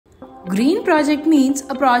Green project means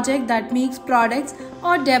a project that makes products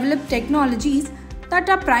or develop technologies that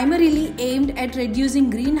are primarily aimed at reducing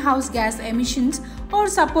greenhouse gas emissions or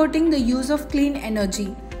supporting the use of clean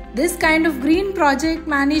energy. This kind of green project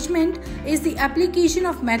management is the application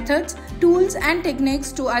of methods, tools, and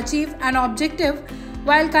techniques to achieve an objective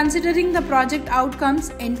while considering the project outcomes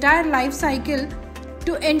entire life cycle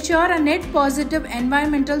to ensure a net positive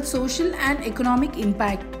environmental, social, and economic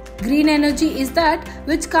impact. Green energy is that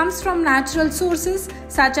which comes from natural sources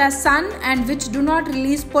such as sun and which do not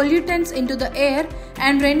release pollutants into the air,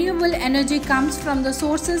 and renewable energy comes from the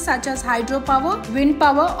sources such as hydropower, wind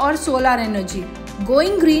power, or solar energy.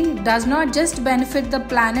 Going green does not just benefit the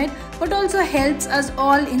planet but also helps us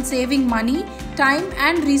all in saving money, time,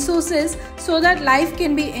 and resources so that life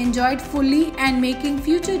can be enjoyed fully and making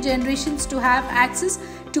future generations to have access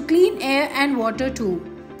to clean air and water too.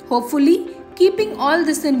 Hopefully, keeping all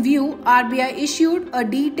this in view, RBI issued a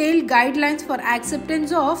detailed guidelines for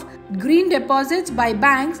acceptance of green deposits by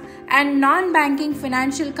banks and non-banking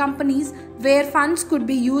financial companies where funds could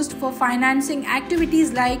be used for financing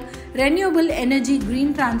activities like renewable energy,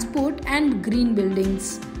 green transport, and green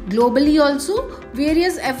buildings. Globally also,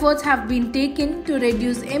 various efforts have been taken to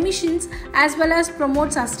reduce emissions as well as promote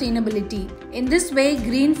sustainability. In this way,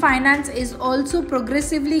 green finance is also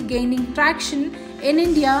progressively gaining traction in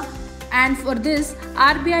India, and for this,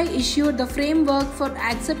 RBI issued the framework for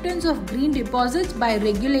acceptance of green deposits by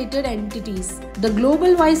regulated entities. The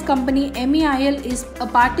global wise company Meil is a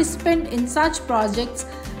participant in such projects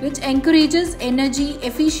which encourages energy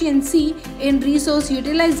efficiency in resource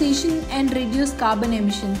utilization and reduce carbon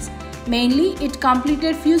emissions. Mainly, it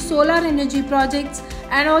completed few solar energy projects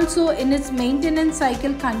and also in its maintenance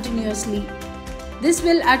cycle continuously. This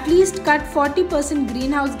will at least cut 40%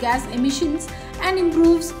 greenhouse gas emissions and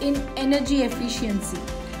improves in energy efficiency.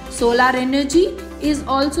 Solar energy is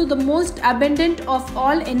also the most abundant of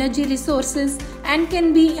all energy resources and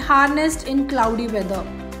can be harnessed in cloudy weather.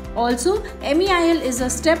 Also, MEIL is a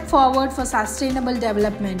step forward for sustainable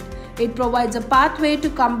development. It provides a pathway to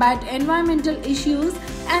combat environmental issues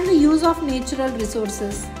and the use of natural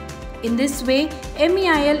resources. In this way,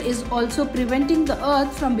 MEIL is also preventing the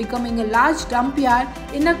earth from becoming a large dump yard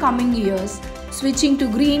in the coming years. Switching to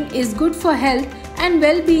green is good for health and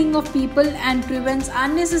well-being of people and prevents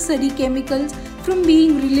unnecessary chemicals from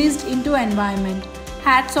being released into environment.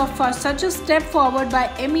 Hats off for such a step forward by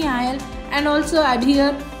MEIL and also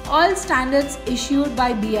adhere all standards issued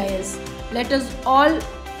by BIS. Let us all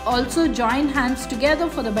also join hands together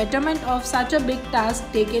for the betterment of such a big task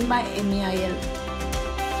taken by MEIL.